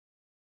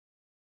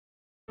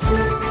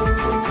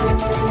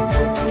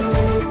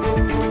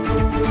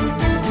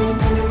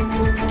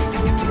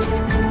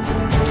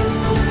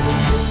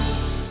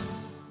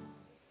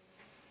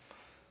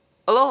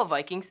Aloha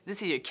Vikings,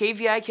 this is your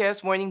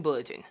KVIKS Morning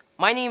Bulletin.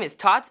 My name is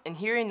Tots, and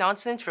here are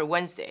announcements for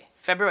Wednesday,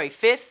 February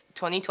 5th,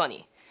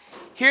 2020.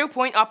 Hero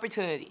Point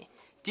Opportunity.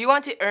 Do you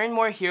want to earn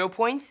more Hero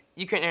Points?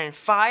 You can earn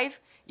 5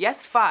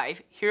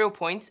 Hero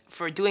Points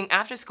for doing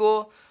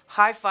after-school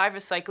high-five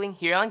recycling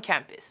here on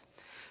campus.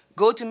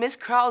 Go to Miss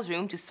Crowell's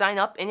room to sign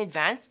up in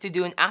advance to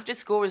do an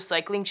after-school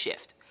recycling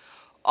shift.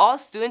 All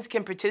students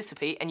can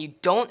participate, and you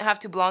don't have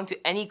to belong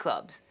to any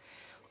clubs.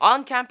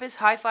 On-campus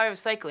high-five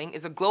recycling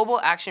is a global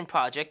action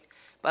project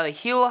by the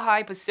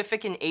Hilo-Waiakea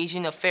Pacific and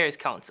Asian Affairs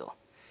Council.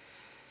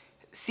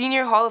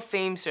 Senior Hall of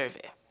Fame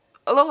Survey.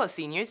 Aloha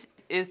seniors,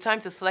 it is time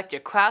to select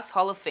your class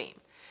Hall of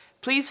Fame.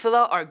 Please fill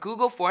out our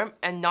Google form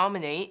and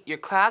nominate your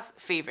class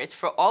favorites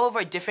for all of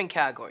our different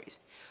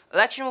categories.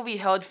 Election will be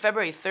held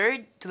February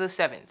 3rd to the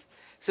 7th,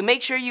 so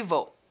make sure you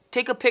vote.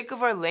 Take a pic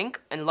of our link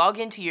and log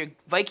into your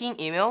Viking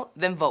email,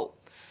 then vote.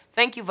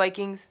 Thank you,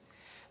 Vikings.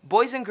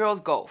 Boys and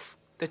Girls Golf.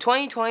 The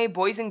 2020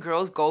 Boys and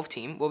Girls Golf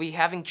team will be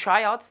having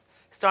tryouts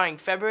starting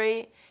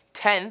February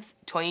 10th,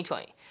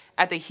 2020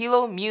 at the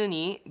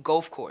Hilo-Waianuenue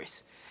Golf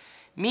Course.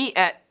 Meet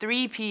at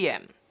 3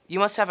 p.m. You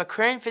must have a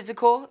current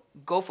physical,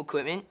 golf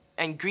equipment,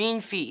 and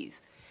green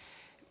fees.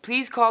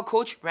 Please call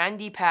Coach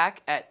Randy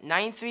Pack at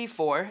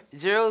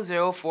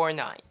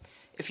 934-0049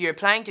 if you're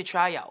planning to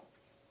try out.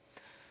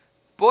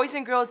 Boys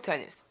and Girls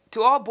Tennis.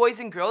 To all boys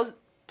and girls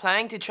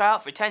planning to try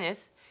out for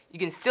tennis, you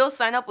can still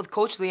sign up with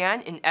Coach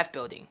Leanne in F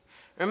Building.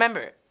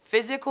 Remember,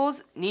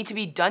 physicals need to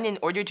be done in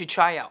order to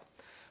try out.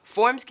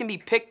 Forms can be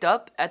picked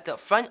up at the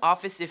front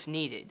office if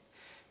needed.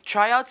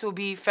 Tryouts will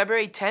be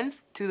February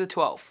 10th to the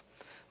 12th.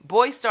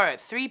 Boys start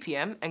at 3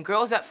 p.m. and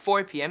girls at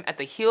 4 p.m. at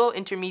the Hilo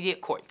Intermediate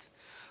Courts.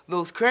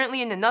 Those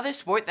currently in another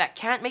sport that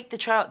can't make the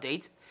tryout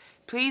dates,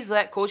 please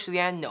let Coach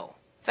Leanne know.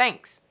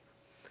 Thanks.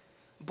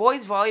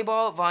 Boys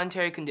Volleyball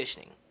Voluntary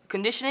Conditioning.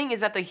 Conditioning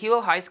is at the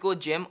Hilo High School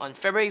Gym on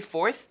February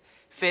 4th,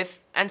 5th,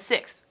 and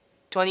 6th,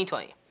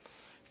 2020.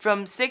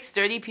 From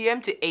 6:30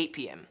 p.m. to 8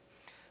 p.m.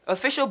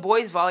 Official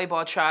boys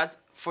volleyball tryouts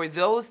for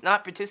those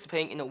not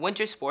participating in a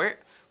winter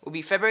sport will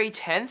be February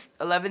 10th,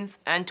 11th,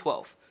 and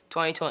 12th,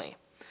 2020.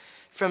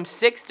 From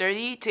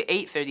 6:30 to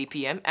 8:30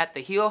 p.m. at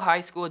the Hilo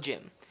High School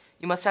Gym.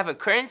 You must have a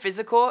current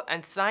physical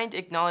and signed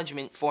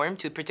acknowledgement form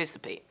to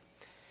participate.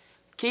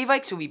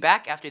 KVIKS will be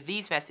back after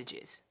these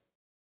messages.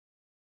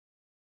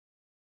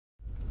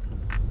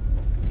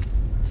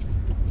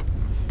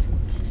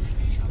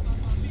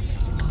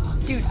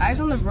 Dude, eyes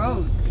on the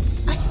road.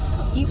 I can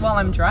still eat while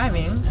I'm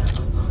driving.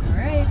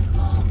 Alright.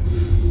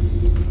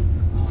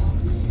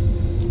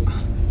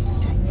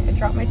 Dang it, I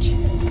dropped my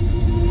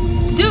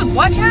chin. Dude,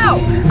 watch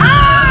out!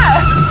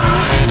 Ah!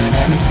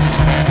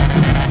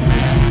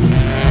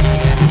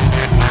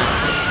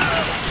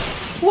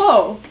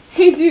 Whoa!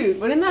 Hey dude,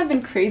 wouldn't that have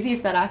been crazy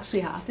if that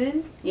actually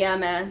happened? Yeah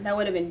man, that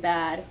would have been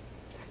bad.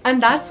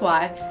 And that's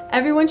why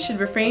everyone should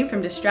refrain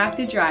from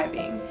distracted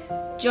driving.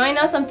 Join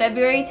us on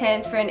February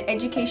 10th for an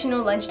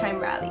educational lunchtime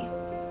rally.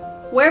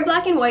 Wear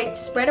black and white to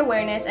spread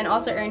awareness and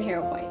also earn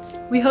hero points.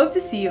 We hope to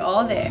see you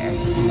all there.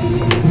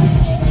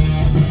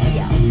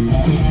 Yeah.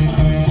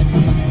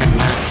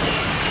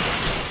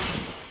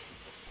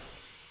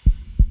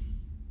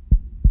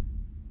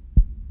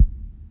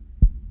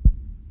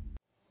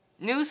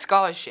 New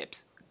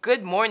scholarships.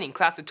 Good morning,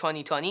 class of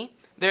 2020.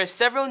 There are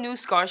several new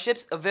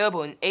scholarships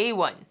available in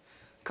A1.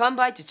 Come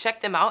by to check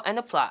them out and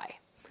apply.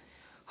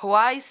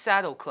 Hawaii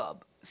Saddle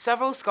Club.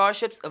 Several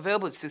scholarships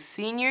available to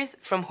seniors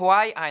from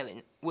Hawaii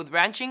Island with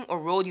ranching or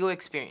rodeo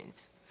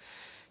experience.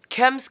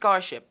 Chem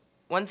Scholarship,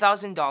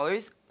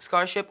 $1,000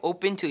 scholarship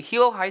open to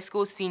Hilo High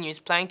School seniors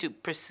planning to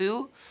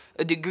pursue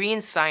a degree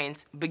in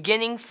science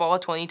beginning fall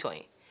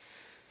 2020.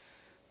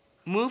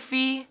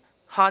 Mufi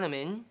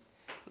Hahnemann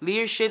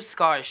Leadership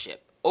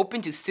Scholarship,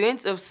 open to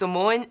students of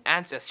Samoan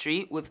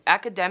ancestry with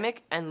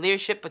academic and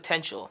leadership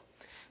potential.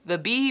 The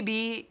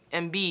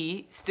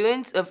BB&B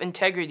Students of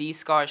Integrity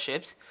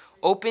Scholarships,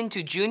 open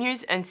to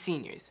juniors and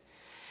seniors.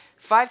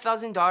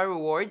 $5,000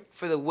 reward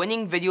for the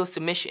winning video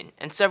submission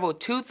and several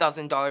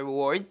 $2,000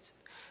 rewards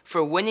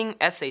for winning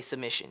essay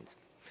submissions.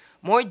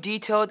 More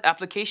detailed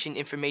application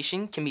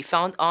information can be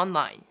found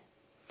online.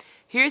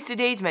 Here's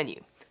today's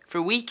menu.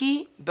 For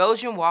Wiki,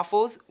 Belgian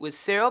waffles with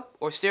syrup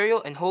or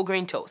cereal and whole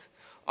grain toast,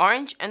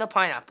 orange and a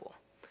pineapple.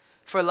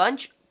 For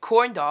lunch,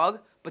 corn dog,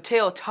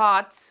 potato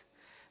tots,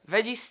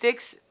 veggie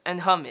sticks,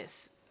 and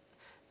hummus,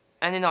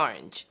 and an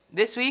orange.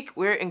 This week,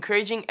 we're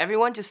encouraging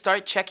everyone to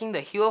start checking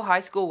the Hilo High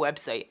School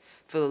website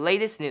for the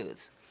latest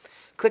news.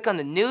 Click on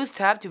the News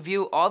tab to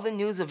view all the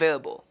news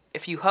available.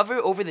 If you hover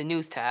over the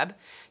News tab,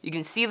 you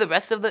can see the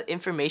rest of the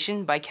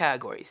information by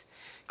categories.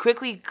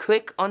 Quickly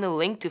click on the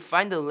link to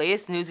find the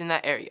latest news in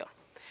that area.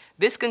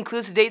 This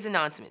concludes today's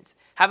announcements.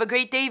 Have a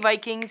great day,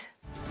 Vikings!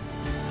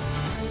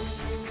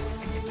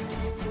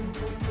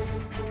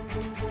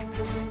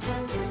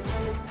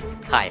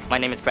 Hi, my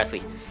name is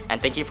Presley, and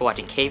thank you for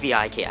watching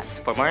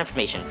KVIKS. For more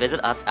information,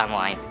 visit us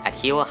online at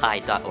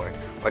hilo-waiakea.org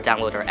or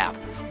download our app.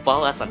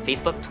 Follow us on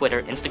Facebook,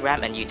 Twitter,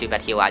 Instagram, and YouTube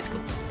at Hilo High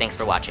School. Thanks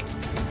for watching.